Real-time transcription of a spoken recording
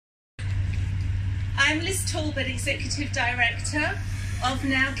I'm Liz Talbot, Executive Director of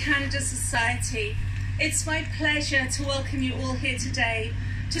NOW Canada Society. It's my pleasure to welcome you all here today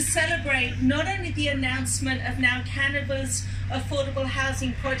to celebrate not only the announcement of NOW Canada's affordable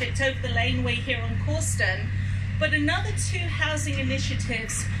housing project over the laneway here on Cawston, but another 2 housing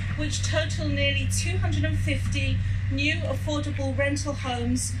initiatives which total nearly 250 new affordable rental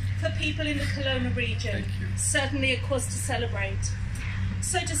homes for people in the Kelowna region. Certainly a cause to celebrate.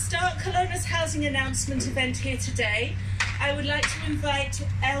 So to start Kelowna's housing announcement event here today, I would like to invite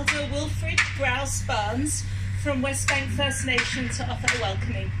Elder Wilfred Grouse Barnes from Westbank First Nation to offer a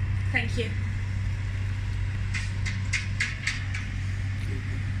welcoming. Thank you.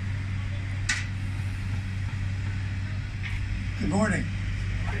 Good morning.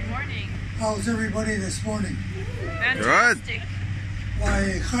 Good morning. How's everybody this morning? Fantastic.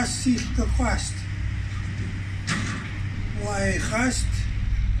 Why chast gekwast? Why chast?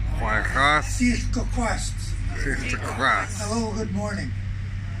 Why chast? Gekwast. Gekwast. Hello, good morning.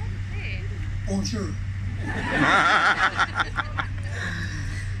 Hey. Bonjour.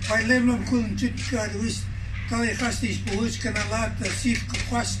 Why lemlum kun chitkat wis kali chastis boos kan Alot sif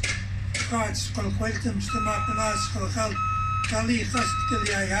gekwast. Kaats kalkweltem stemapenas kalkal kali chast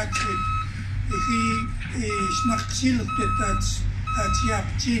kali ayatrit. Ik snap zielig dat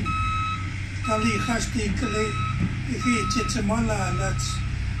yapchin. Kali chasti kali ik chitsamala dat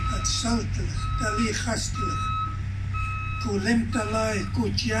saltelig. Kali chastelig. Kulem talai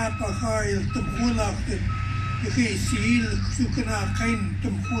kuchiapa hail tumhulach. Ik ziel zoekena geen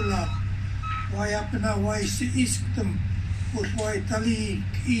tumhulach. Wayapna wai se isktem. Wai tali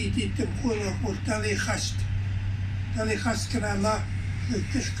die tumhulach or tali chast. Tali chast kana la.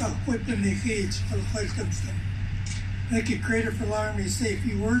 Thank you, Creator, for allowing me to say a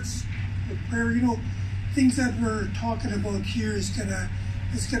few words of prayer. You know, things that we're talking about here is gonna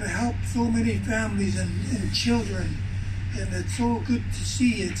help so many families and children, and it's so good to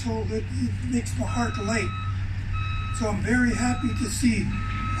see. It's so good. It makes my heart light. So I'm very happy to see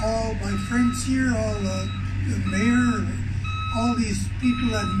all my friends here, all the mayor, all these people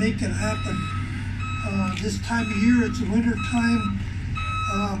that make it happen. This time of year, it's winter time.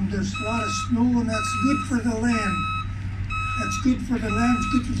 There's a lot of snow, and that's good for the land. That's good for the land, it's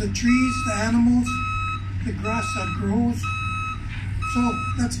good for the trees, the animals, the grass that grows. So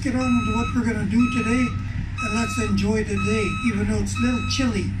let's get on with what we're going to do today, and let's enjoy the day, even though it's a little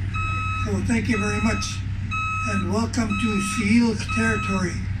chilly. So thank you very much, and welcome to Seal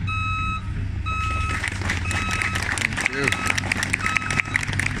territory. Thank you.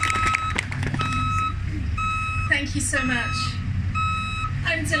 Thank you so much.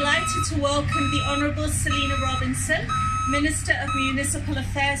 I'm delighted to welcome the Honourable Selina Robinson, Minister of Municipal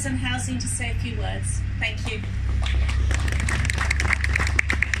Affairs and Housing, to say a few words. Thank you.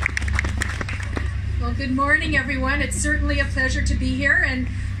 Well, good morning, everyone. It's certainly a pleasure to be here. And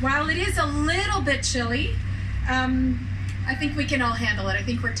while it is a little bit chilly, I think we can all handle it. I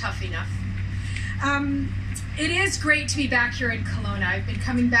think we're tough enough. It is great to be back here in Kelowna. I've been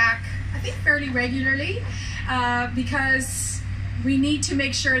coming back, I think, fairly regularly because we need to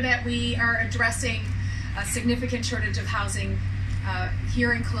make sure that we are addressing a significant shortage of housing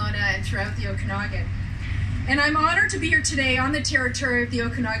here in Kelowna and throughout the Okanagan. And I'm honored to be here today on the territory of the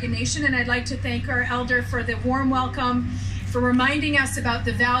Okanagan Nation, and I'd like to thank our elder for the warm welcome, for reminding us about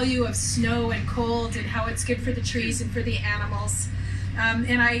the value of snow and cold and how it's good for the trees and for the animals.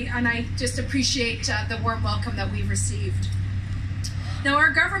 And I just appreciate the warm welcome that we've received. Now,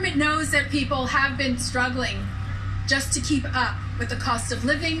 our government knows that people have been struggling just to keep up with the cost of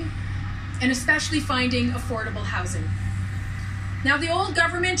living, and especially finding affordable housing. Now, the old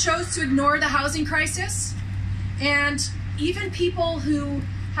government chose to ignore the housing crisis, and even people who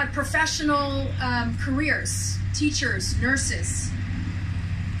had professional careers, teachers, nurses,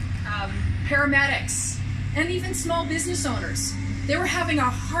 paramedics, and even small business owners, they were having a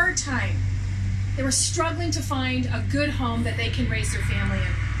hard time. They were struggling to find a good home that they can raise their family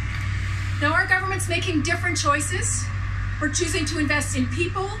in. Now, our government's making different choices. We're choosing to invest in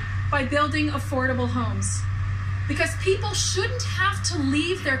people by building affordable homes, because people shouldn't have to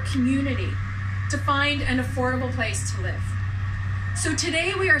leave their community to find an affordable place to live. So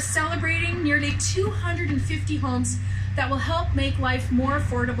today we are celebrating nearly 250 homes that will help make life more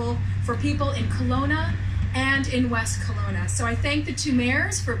affordable for people in Kelowna and in West Kelowna. So I thank the 2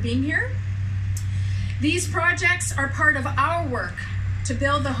 mayors for being here. These projects are part of our work to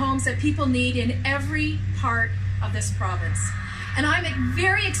build the homes that people need in every part of this province. And I'm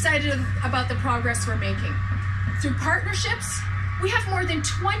very excited about the progress we're making. Through partnerships, we have more than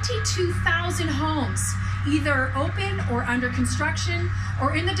 22,000 homes either open or under construction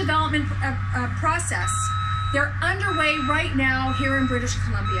or in the development process. They're underway right now here in British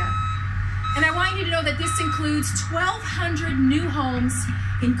Columbia. And I want you to know that this includes 1,200 new homes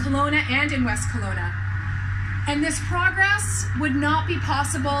in Kelowna and in West Kelowna. And this progress would not be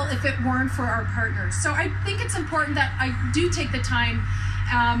possible if it weren't for our partners. So I think it's important that I do take the time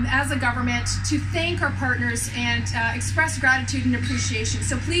as a government to thank our partners and express gratitude and appreciation.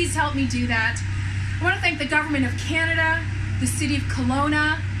 So please help me do that. I want to thank the Government of Canada, the City of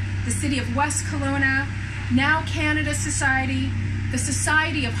Kelowna, the City of West Kelowna, NOW Canada Society, the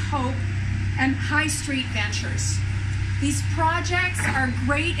Society of Hope, and High Street Ventures. These projects are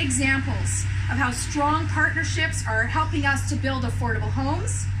great examples of how strong partnerships are helping us to build affordable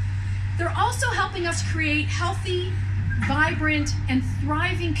homes. They're also helping us create healthy, vibrant, and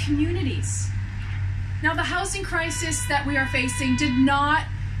thriving communities. Now, the housing crisis that we are facing did not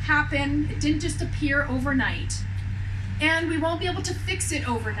happen, it didn't just appear overnight, and we won't be able to fix it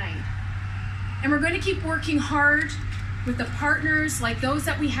overnight. And we're going to keep working hard with the partners like those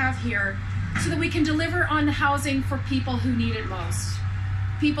that we have here so that we can deliver on the housing for people who need it most.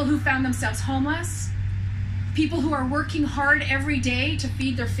 People who found themselves homeless, people who are working hard every day to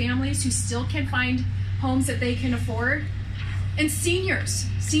feed their families who still can't find homes that they can afford, and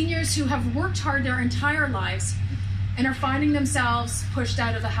seniors who have worked hard their entire lives and are finding themselves pushed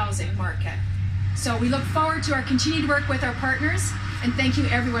out of the housing market. So we look forward to our continued work with our partners, and thank you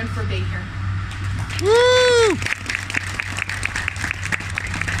everyone for being here. Woo!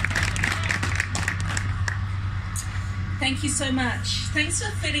 Thank you so much. Thanks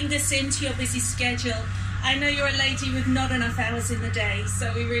for fitting this into your busy schedule. I know you're a lady with not enough hours in the day,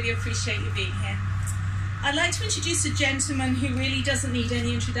 so we really appreciate you being here. I'd like to introduce a gentleman who really doesn't need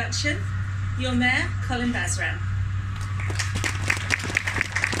any introduction, your Mayor, Colin Basran.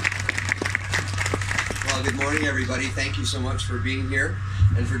 Well, good morning, everybody. Thank you so much for being here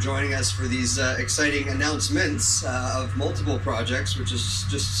and for joining us for these exciting announcements of multiple projects, which is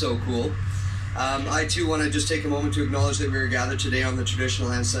just so cool. I too want to just take a moment to acknowledge that we are gathered today on the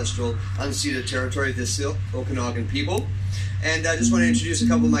traditional, ancestral, unceded territory of the Thsi Okanagan people. And I just want to introduce a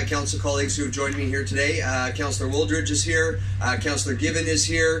couple of my council colleagues who have joined me here today. Councillor Wooldridge is here, Councillor Given is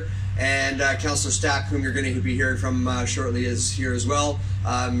here, and Councillor Stack, whom you're going to be hearing from shortly, is here as well.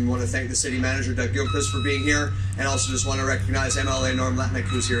 I want to thank the City Manager, Doug Gilchrist, for being here, and also just want to recognize MLA Norm Letnick,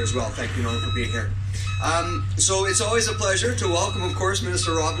 who's here as well. Thank you, Norm, for being here. So it's always a pleasure to welcome, of course,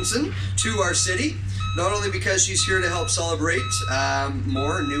 Minister Robinson to our city, not only because she's here to help celebrate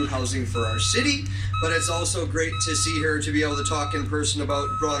more new housing for our city, but it's also great to see her to be able to talk in person about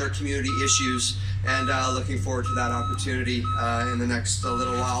broader community issues, and looking forward to that opportunity in the next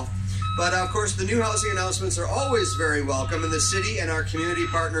little while. But of course, the new housing announcements are always very welcome, and the city and our community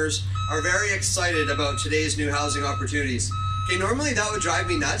partners are very excited about today's new housing opportunities. Okay, normally that would drive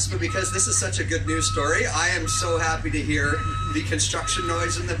me nuts, but because this is such a good news story, I am so happy to hear the construction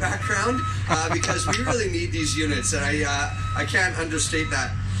noise in the background, because we really need these units, and I can't understate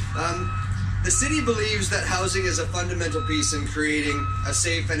that. The city believes that housing is a fundamental piece in creating a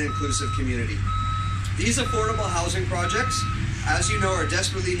safe and inclusive community. These affordable housing projects, as you know, are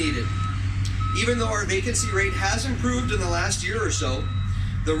desperately needed. Even though our vacancy rate has improved in the last year or so,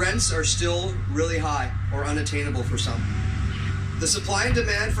 the rents are still really high or unattainable for some. The supply and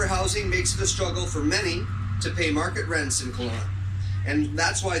demand for housing makes it a struggle for many to pay market rents in Kelowna. And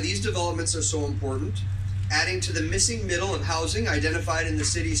that's why these developments are so important, adding to the missing middle of housing identified in the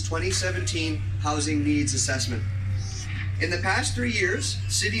city's 2017 Housing Needs Assessment. In the past 3 years,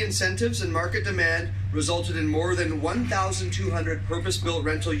 city incentives and market demand resulted in more than 1,200 purpose-built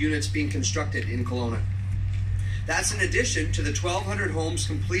rental units being constructed in Kelowna. That's in addition to the 1,200 homes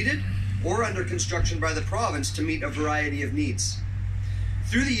completed or under construction by the province to meet a variety of needs.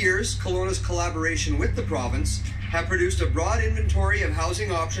 Through the years, Kelowna's collaboration with the province have produced a broad inventory of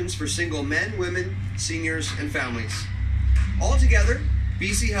housing options for single men, women, seniors, and families. Altogether,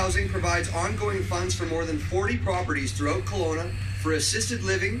 BC Housing provides ongoing funds for more than 40 properties throughout Kelowna for assisted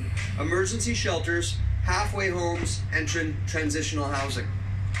living, emergency shelters, halfway homes, and transitional housing.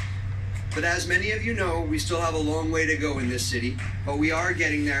 But as many of you know, we still have a long way to go in this city, but we are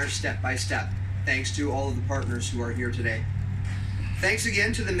getting there step by step, thanks to all of the partners who are here today. Thanks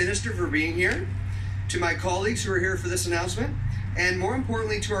again to the Minister for being here, to my colleagues who are here for this announcement, and more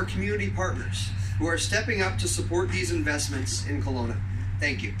importantly to our community partners who are stepping up to support these investments in Kelowna.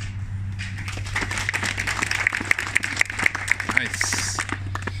 Thank you. Nice.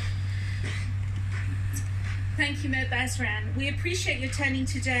 Thank you, Mayor Basran. We appreciate you attending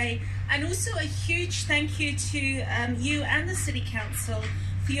today, and also a huge thank you to you and the City Council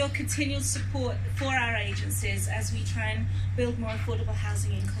for for your continual support for our agencies as we try and build more affordable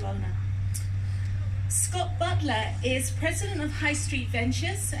housing in Kelowna. Scott Butler is president of High Street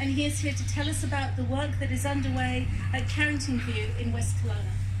Ventures, and he is here to tell us about the work that is underway at Carrington View in West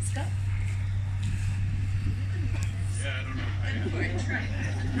Kelowna. Scott? Yeah, I don't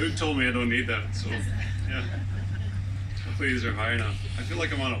know. Luke told me I don't need that, so yeah. Hopefully these are high enough. I feel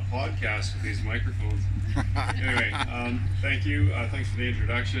like I'm on a podcast with these microphones. Anyway, thank you. Thanks for the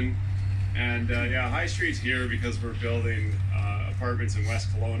introduction. And yeah, High Street's here because we're building apartments in West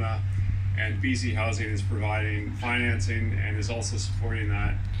Kelowna, and BC Housing is providing financing and is also supporting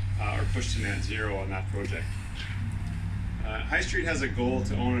that, our push to net zero on that project. High Street has a goal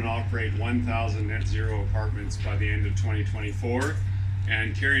to own and operate 1,000 net zero apartments by the end of 2024,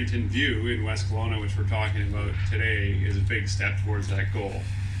 and Carrington View in West Kelowna, which we're talking about today, is a big step towards that goal.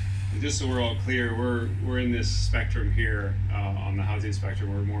 And just so we're all clear, we're in this spectrum here, on the housing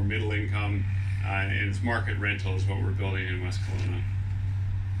spectrum. We're more middle income, and it's market rental is what we're building in West Kelowna.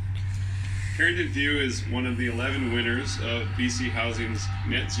 Carrington View is one of the 11 winners of BC Housing's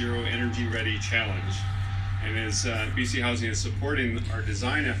Net Zero Energy Ready Challenge. And as BC Housing is supporting our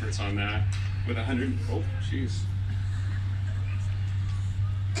design efforts on that with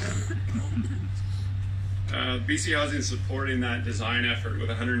BC Housing is supporting that design effort with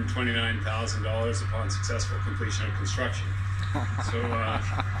 $129,000 upon successful completion of construction. So,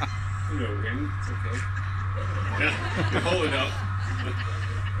 win, it's okay. Yeah, hold it up.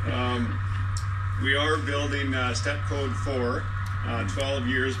 We are building Step Code 4, 12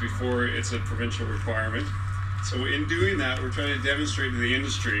 years before it's a provincial requirement. So in doing that, we're trying to demonstrate to the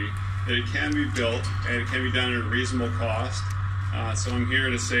industry that it can be built and it can be done at a reasonable cost. So I'm here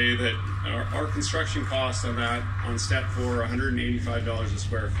to say that our construction costs on that, on Step 4, are $185 a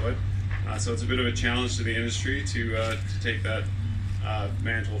square foot. So it's a bit of a challenge to the industry to take that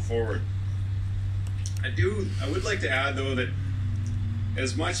mantle forward. I would like to add, though, that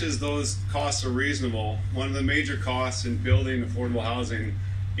as much as those costs are reasonable, one of the major costs in building affordable housing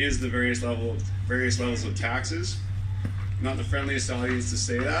is the various levels of taxes. I'm not the friendliest audience to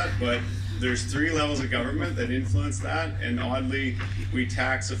say that, but there's 3 levels of government that influence that, and oddly, we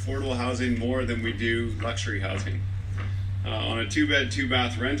tax affordable housing more than we do luxury housing. On a 2-bed,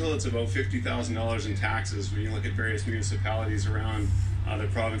 2-bath rental, it's about $50,000 in taxes when you look at various municipalities around the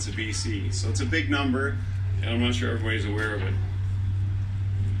province of BC. So it's a big number, and I'm not sure everybody's aware of it.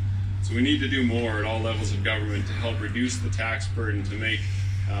 So we need to do more at all levels of government to help reduce the tax burden to make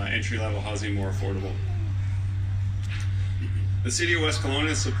entry-level housing more affordable. The City of West Kelowna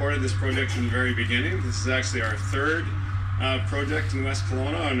has supported this project from the very beginning. This is actually our 3rd project in West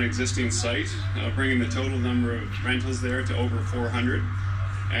Kelowna on an existing site, bringing the total number of rentals there to over 400.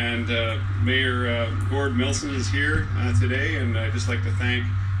 And Mayor Gord Milson is here today, and I'd just like to thank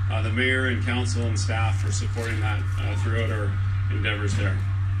the Mayor and Council and staff for supporting that throughout our endeavors there.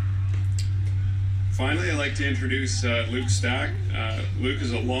 Finally, I'd like to introduce Luke Stack. Luke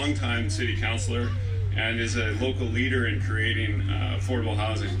is a longtime City Councillor and is a local leader in creating affordable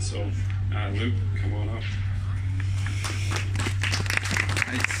housing. So, Luke, come on up.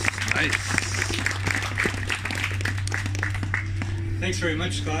 Nice. Thanks very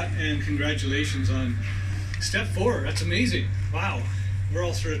much, Scott, and congratulations on Step 4. That's amazing. Wow. We're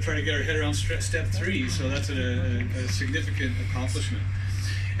all sort of trying to get our head around Step 3, so that's a significant accomplishment.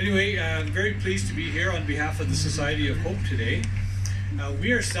 Anyway, I'm very pleased to be here on behalf of the Society of Hope today.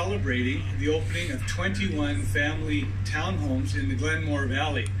 We are celebrating the opening of 21 family townhomes in the Glenmore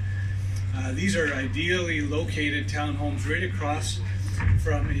Valley. These are ideally located townhomes right across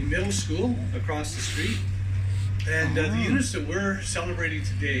from a middle school across the street. And the units that we're celebrating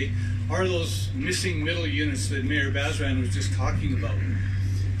today are those missing middle units that Mayor Bazran was just talking about.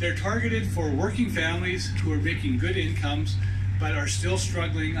 They're targeted for working families who are making good incomes but are still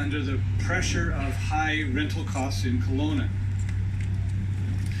struggling under the pressure of high rental costs in Kelowna.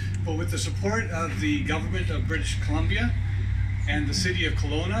 But with the support of the government of British Columbia and the City of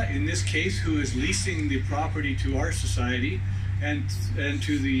Kelowna, in this case, who is leasing the property to our society and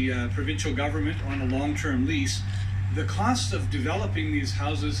to the provincial government on a long-term lease, the cost of developing these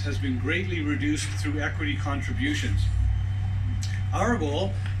houses has been greatly reduced through equity contributions. Our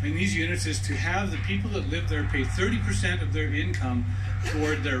goal in these units is to have the people that live there pay 30% of their income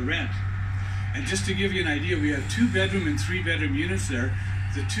toward their rent. And just to give you an idea, we have 2-bedroom and 3-bedroom units there.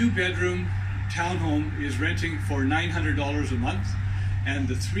 The 2-bedroom townhome is renting for $900 a month, and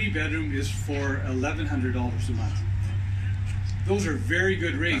the 3-bedroom is for $1,100 a month. Those are very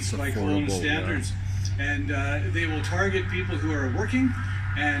good rates by Kelowna standards, and they will target people who are working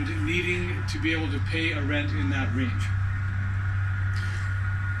and needing to be able to pay a rent in that range.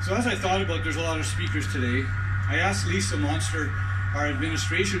 So as I thought about, there's a lot of speakers today, I asked Lisa Monster, our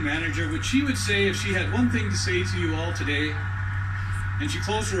administration manager, what she would say if she had one thing to say to you all today. And she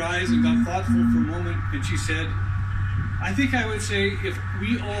closed her eyes and got thoughtful for a moment, and she said, I think I would say if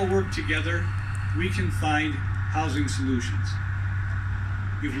we all work together, we can find housing solutions.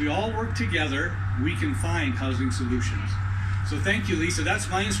 If we all work together, we can find housing solutions. So thank you, Lisa. That's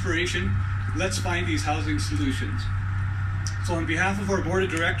my inspiration. Let's find these housing solutions. So on behalf of our board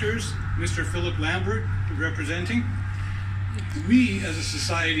of directors, Mr. Philip Lambert representing, we as a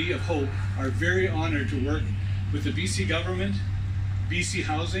Society of Hope are very honored to work with the BC government, BC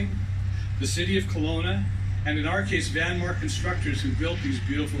Housing, the City of Kelowna, and in our case, Vanmar Constructors, who built these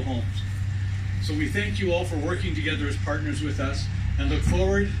beautiful homes. So we thank you all for working together as partners with us and look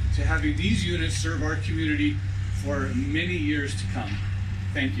forward to having these units serve our community for many years to come.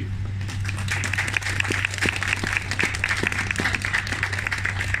 Thank you.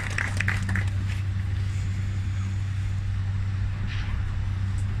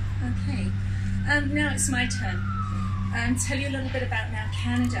 Okay, now it's my turn. Tell you a little bit about NOW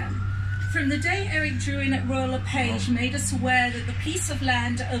Canada. From the day Eric Druin at Royal LePage made us aware that the piece of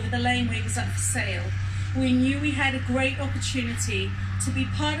land over the laneway was up for sale, we knew we had a great opportunity to be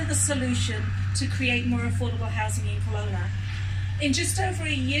part of the solution to create more affordable housing in Kelowna. In just over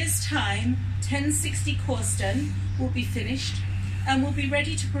a year's time, 1060 Cawston will be finished and will be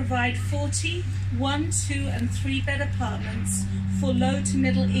ready to provide 40 1-, 2- and 3-bed apartments for low to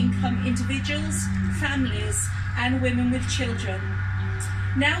middle income individuals, families and women with children.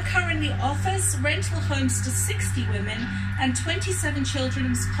 NOW currently offers rental homes to 60 women and 27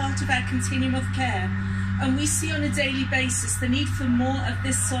 children as part of our continuum of care, and we see on a daily basis the need for more of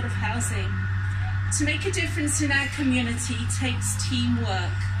this sort of housing. To make a difference in our community takes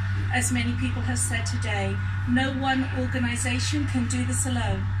teamwork. As many people have said today, no one organisation can do this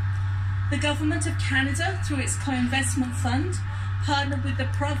alone. The Government of Canada, through its co-investment fund, partnered with the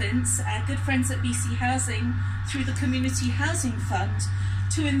province, our good friends at BC Housing, through the Community Housing Fund,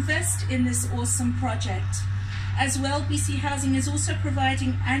 to invest in this awesome project. As well, BC Housing is also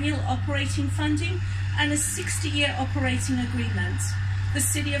providing annual operating funding and a 60-year operating agreement. The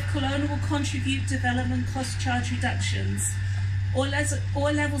City of Kelowna will contribute development cost charge reductions. All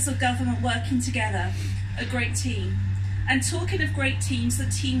levels of government working together, a great team. And talking of great teams, the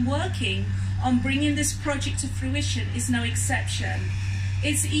team working on bringing this project to fruition is no exception.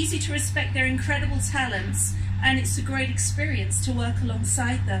 It's easy to respect their incredible talents, and it's a great experience to work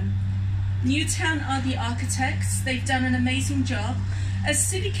alongside them. Newtown are the architects. They've done an amazing job. As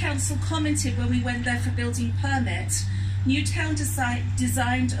City Council commented when we went there for building permit, Newtown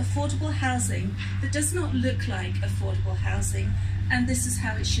designed affordable housing that does not look like affordable housing, and this is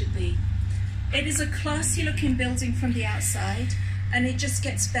how it should be. It is a classy looking building from the outside, and it just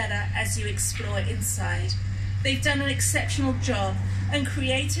gets better as you explore inside. They've done an exceptional job and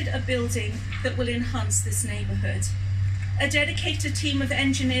created a building that will enhance this neighbourhood. A dedicated team of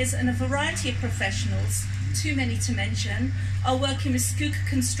engineers and a variety of professionals, too many to mention, are working with Skooka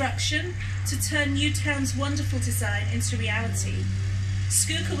Construction to turn Newtown's wonderful design into reality.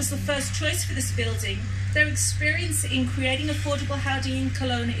 Skooka was the first choice for this building. Their experience in creating affordable housing in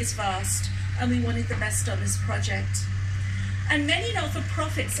Kelowna is vast, and we wanted the best on this project. And many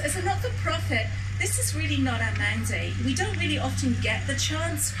not-for-profits, as a not-for-profit, this is really not our mandate. We don't really often get the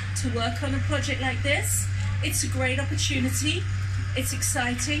chance to work on a project like this. It's a great opportunity, it's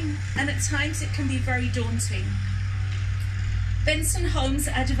exciting, and at times it can be very daunting. Benson Holmes,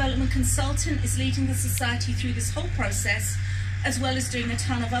 our development consultant, is leading the Society through this whole process, as well as doing a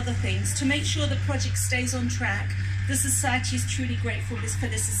ton of other things to make sure the project stays on track. The Society is truly grateful for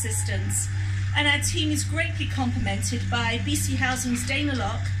this assistance. And our team is greatly complemented by BC Housing's Dana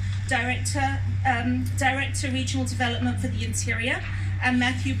Locke, Director Regional Development for the Interior, and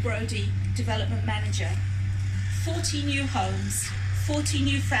Matthew Brody, Development Manager. 40 new homes, 40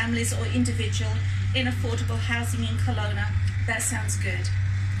 new families or individual in affordable housing in Kelowna. That sounds good.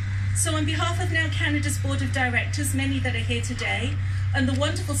 So on behalf of NOW Canada's Board of Directors, many that are here today, and the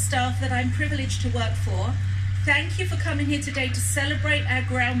wonderful staff that I'm privileged to work for, thank you for coming here today to celebrate our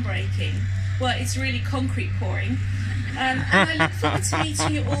groundbreaking. Well, it's really concrete pouring. And I look forward to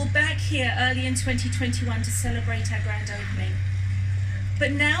meeting you all back here early in 2021 to celebrate our grand opening.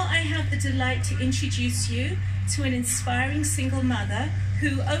 But now I have the delight to introduce you to an inspiring single mother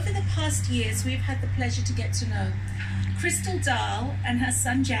who, over the past years, we've had the pleasure to get to know. Crystal Dahl and her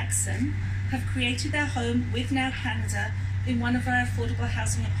son Jackson have created their home with NOW Canada in one of our affordable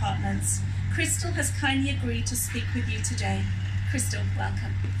housing apartments. Crystal has kindly agreed to speak with you today. Crystal,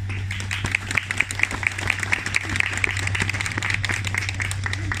 welcome.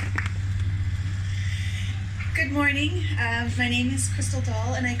 Good morning. My name is Crystal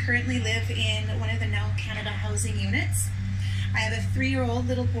Dahl, and I currently live in one of the NOW Canada housing units. I have a 3-year-old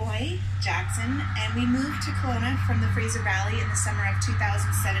little boy, Jackson, and we moved to Kelowna from the Fraser Valley in the summer of 2017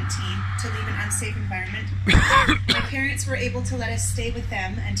 to leave an unsafe environment. My parents were able to let us stay with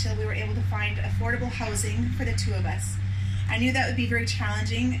them until we were able to find affordable housing for the 2 of us. I knew that would be very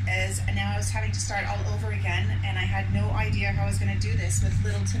challenging, as now I was having to start all over again, and I had no idea how I was going to do this with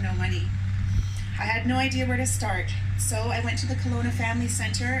little to no money. I had no idea where to start, so I went to the Kelowna Family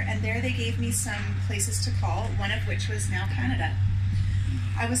Centre, and there they gave me some places to call, one of which was NOW Canada.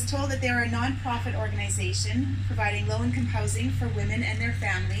 I was told that they are a non-profit organization providing low-income housing for women and their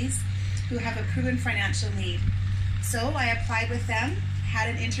families who have a proven financial need. So I applied with them, had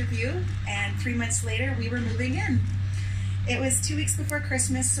an interview, and 3 months later we were moving in. It was 2 weeks before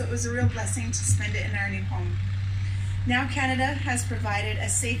Christmas, so it was a real blessing to spend it in our new home. NOW Canada has provided a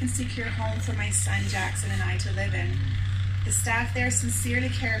safe and secure home for my son Jackson and I to live in. The staff there sincerely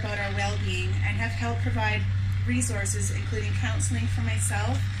care about our well-being and have helped provide resources including counseling for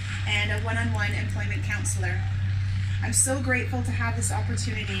myself and a one-on-one employment counselor. I'm so grateful to have this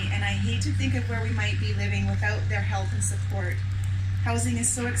opportunity, and I hate to think of where we might be living without their help and support. Housing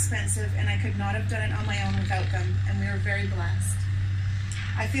is so expensive, and I could not have done it on my own without them, and we are very blessed.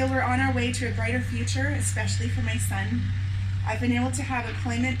 I feel we're on our way to a brighter future, especially for my son. I've been able to have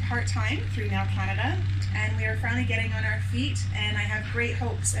employment part-time through NOW Canada, and we are finally getting on our feet, and I have great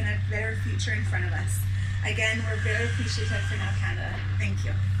hopes and a better future in front of us. Again, we're very appreciative for NOW Canada. Thank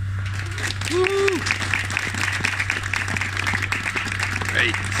you. Woo!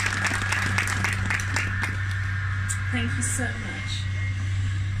 Great. Thank you so much.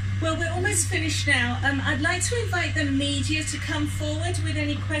 Well, we're almost finished now. I'd like to invite the media to come forward with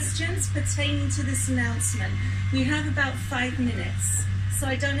any questions pertaining to this announcement. We have about 5 minutes. So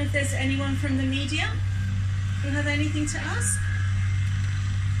I don't know if there's anyone from the media who have anything to ask.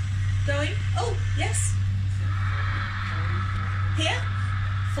 Going? Oh, yes. Here?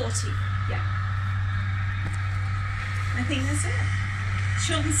 40. Yeah. I think that's it.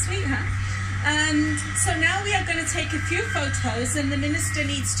 Short and sweet, huh? So now we are going to take a few photos, and the Minister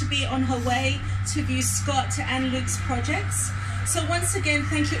needs to be on her way to view Scott and Luke's projects. So once again,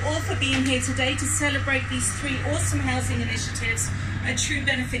 thank you all for being here today to celebrate these 3 awesome housing initiatives, a true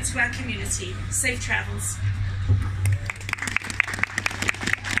benefit to our community. Safe travels.